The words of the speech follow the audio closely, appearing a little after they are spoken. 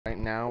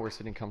now we're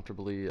sitting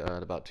comfortably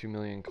at about 2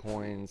 million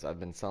coins. I've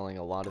been selling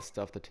a lot of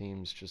stuff. The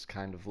team's just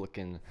kind of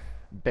looking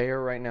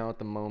bare right now at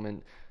the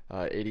moment.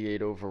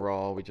 88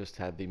 overall. We just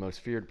had the most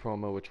feared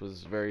promo, which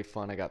was very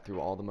fun. I got through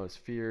all the most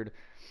feared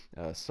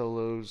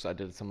solos. I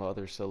did some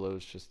other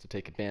solos just to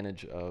take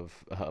advantage of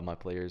my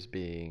players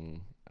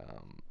being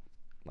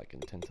like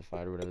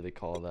intensified or whatever they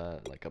call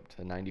that, like up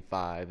to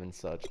 95 and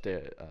such.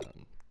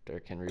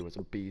 Derrick Henry was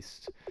a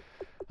beast.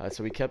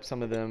 So we kept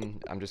some of them.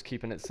 I'm just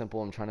keeping it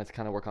simple. I'm trying to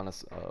kind of work on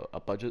a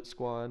budget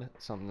squad,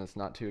 something that's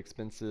not too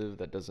expensive,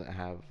 that doesn't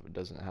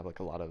have like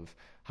a lot of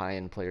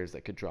high-end players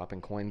that could drop in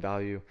coin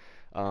value.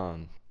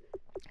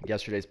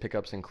 Yesterday's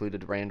pickups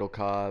included Randall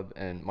Cobb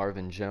and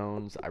Marvin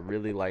Jones. I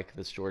really like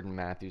this Jordan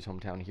Matthews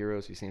hometown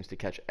heroes. He seems to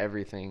catch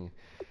everything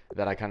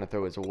that I kind of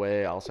throw his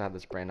way. I also have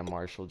this Brandon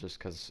Marshall just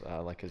because I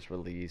like his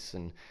release,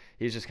 and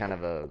he's just kind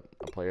of a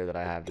player that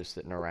I have just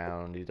sitting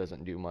around. He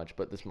doesn't do much,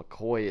 but this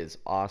McCoy is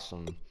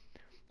awesome.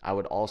 I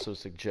would also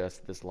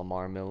suggest this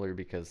Lamar Miller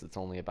because it's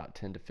only about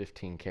 10 to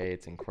 15K.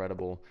 It's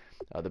incredible.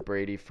 The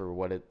Brady for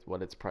what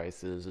its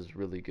price is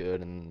really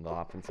good, and the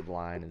offensive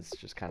line is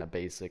just kind of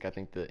basic. I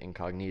think the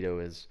Incognito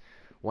is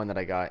one that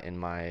I got in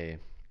my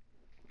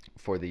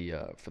for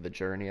the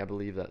journey. I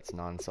believe that's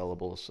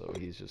non-sellable, so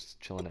he's just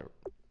chilling at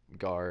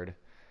guard.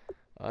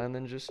 And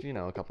then just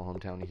a couple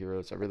hometown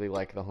heroes. I really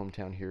like the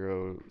hometown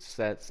hero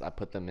sets. I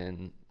put them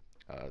in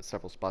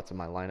several spots in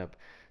my lineup,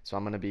 so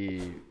I'm gonna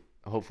be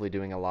hopefully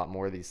doing a lot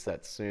more of these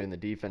sets soon. The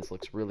defense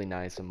looks really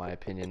nice in my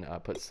opinion.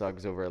 Put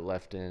Suggs over at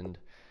left end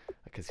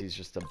because he's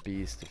just a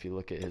beast. If you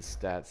look at his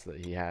stats that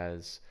he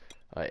has,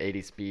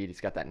 80 speed, he's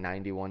got that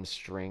 91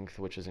 strength,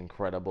 which is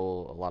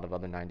incredible. A lot of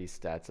other 90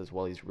 stats as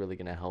well. He's really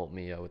going to help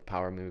me with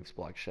power moves,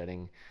 block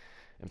shedding,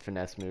 and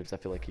finesse moves. I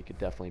feel like he could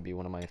definitely be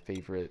one of my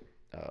favorite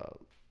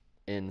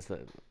ends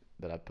that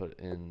I put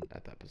in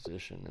at that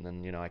position. And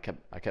then I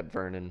kept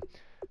Vernon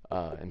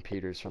and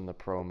Peters from the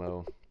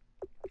promo.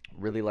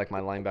 Really like my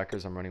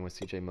linebackers. I'm running with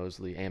CJ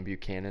Mosley and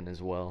Buchanan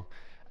as well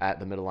at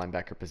the middle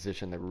linebacker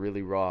position. They're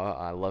really raw.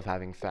 I love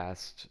having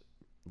fast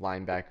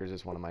linebackers.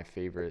 It's one of my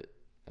favorite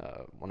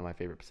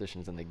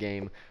positions in the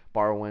game.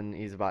 Barwin,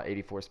 he's about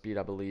 84 speed,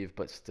 I believe,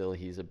 but still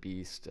he's a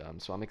beast.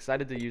 So I'm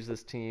excited to use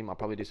this team. I'll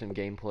probably do some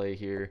gameplay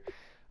here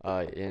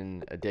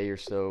in a day or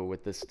so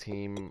with this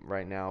team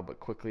right now, but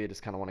quickly I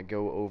just kind of want to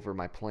go over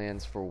my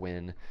plans for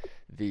when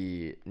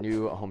the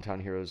new Hometown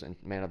Heroes and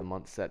Man of the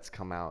Month sets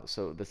come out.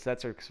 So the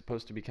sets are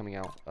supposed to be coming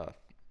out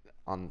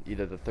on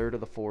either the 3rd or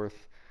the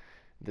 4th.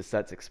 The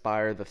sets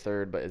expire the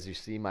 3rd, but as you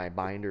see, my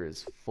binder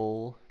is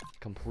full,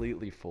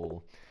 completely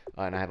full,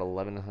 and I have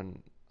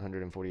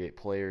 1,148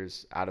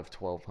 players out of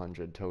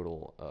 1,200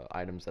 total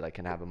items that I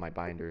can have in my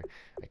binder.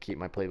 I keep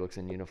my playbooks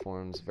and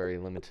uniforms very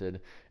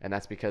limited, and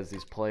that's because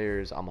these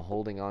players I'm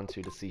holding on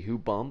to see who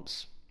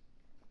bumps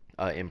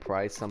in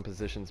price. Some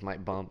positions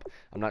might bump.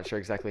 I'm not sure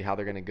exactly how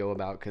they're going to go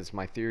about, because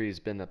my theory has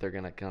been that they're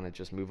going to kind of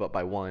just move up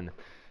by one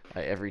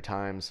every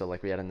time. So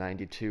like we had a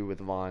 92 with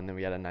Vaughn, then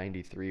we had a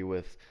 93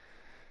 with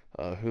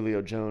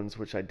Julio Jones,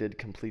 which I did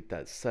complete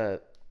that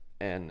set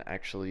and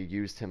actually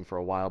used him for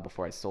a while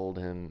before I sold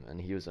him,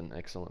 and he was an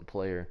excellent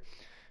player.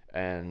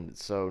 And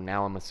so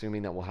now I'm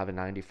assuming that we'll have a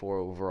 94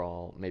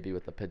 overall, maybe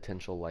with the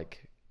potential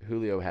like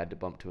Julio had to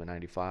bump to a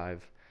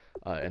 95.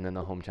 And then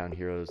the Hometown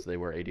Heroes, they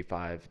were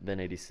 85, then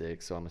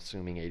 86, so I'm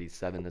assuming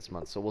 87 this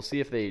month. So we'll see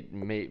if they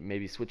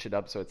maybe switch it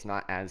up so it's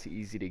not as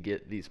easy to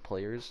get these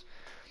players.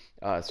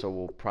 So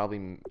we'll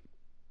probably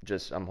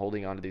I'm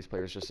holding on to these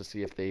players just to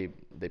see if they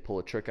pull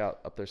a trick out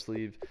up their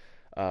sleeve.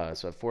 So I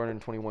have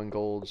 421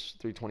 golds,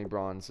 320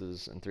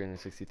 bronzes, and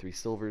 363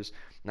 silvers,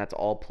 and that's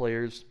all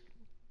players.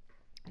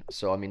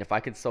 So I mean, if I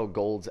could sell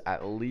golds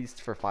at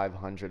least for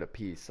 500 a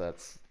piece,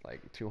 that's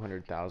like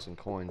 200,000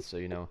 coins. So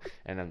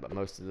and then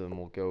most of them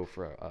will go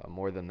for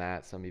more than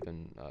that. Some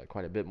even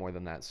quite a bit more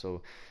than that.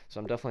 So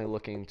I'm definitely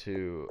looking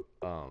to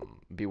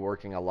be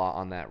working a lot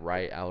on that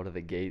right out of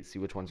the gate. See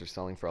which ones are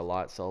selling for a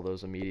lot, sell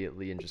those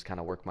immediately, and just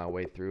kind of work my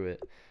way through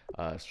it.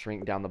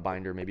 Shrink down the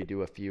binder, maybe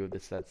do a few of the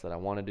sets that I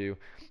want to do.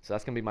 So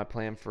that's gonna be my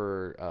plan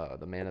for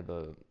the man of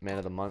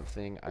the month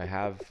thing. I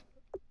have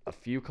a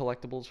few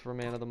collectibles for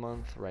Man of the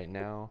Month right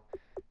now.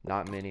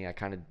 Not many. I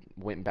kind of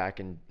went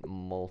back and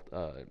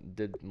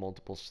did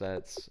multiple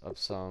sets of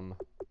some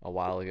a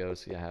while ago,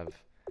 so you have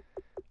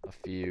a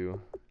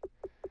few.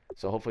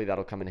 So hopefully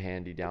that'll come in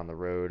handy down the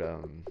road.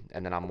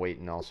 And then I'm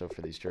waiting also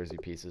for these jersey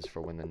pieces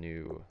for when the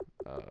new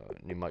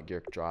Mutt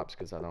Gear drops,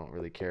 because I don't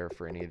really care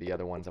for any of the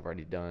other ones. I've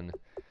already done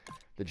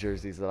the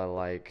jerseys that I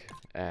like,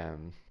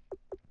 and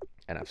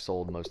I've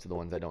sold most of the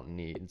ones I don't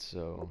need.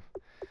 So.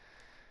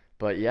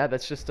 But yeah,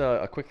 that's just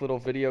a quick little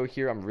video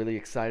here. I'm really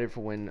excited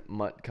for when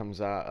Mutt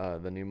comes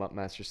out, the new Mutt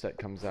Master set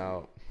comes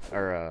out,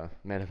 or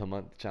Man of the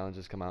Month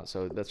challenges come out.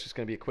 So that's just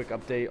going to be a quick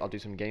update. I'll do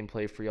some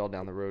gameplay for y'all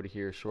down the road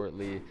here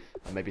shortly,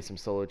 maybe some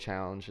solo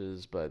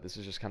challenges. But this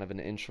is just kind of an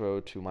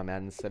intro to my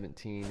Madden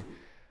 17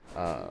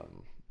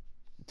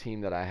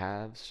 team that I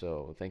have.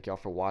 So thank y'all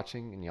for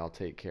watching, and y'all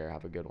take care.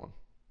 Have a good one.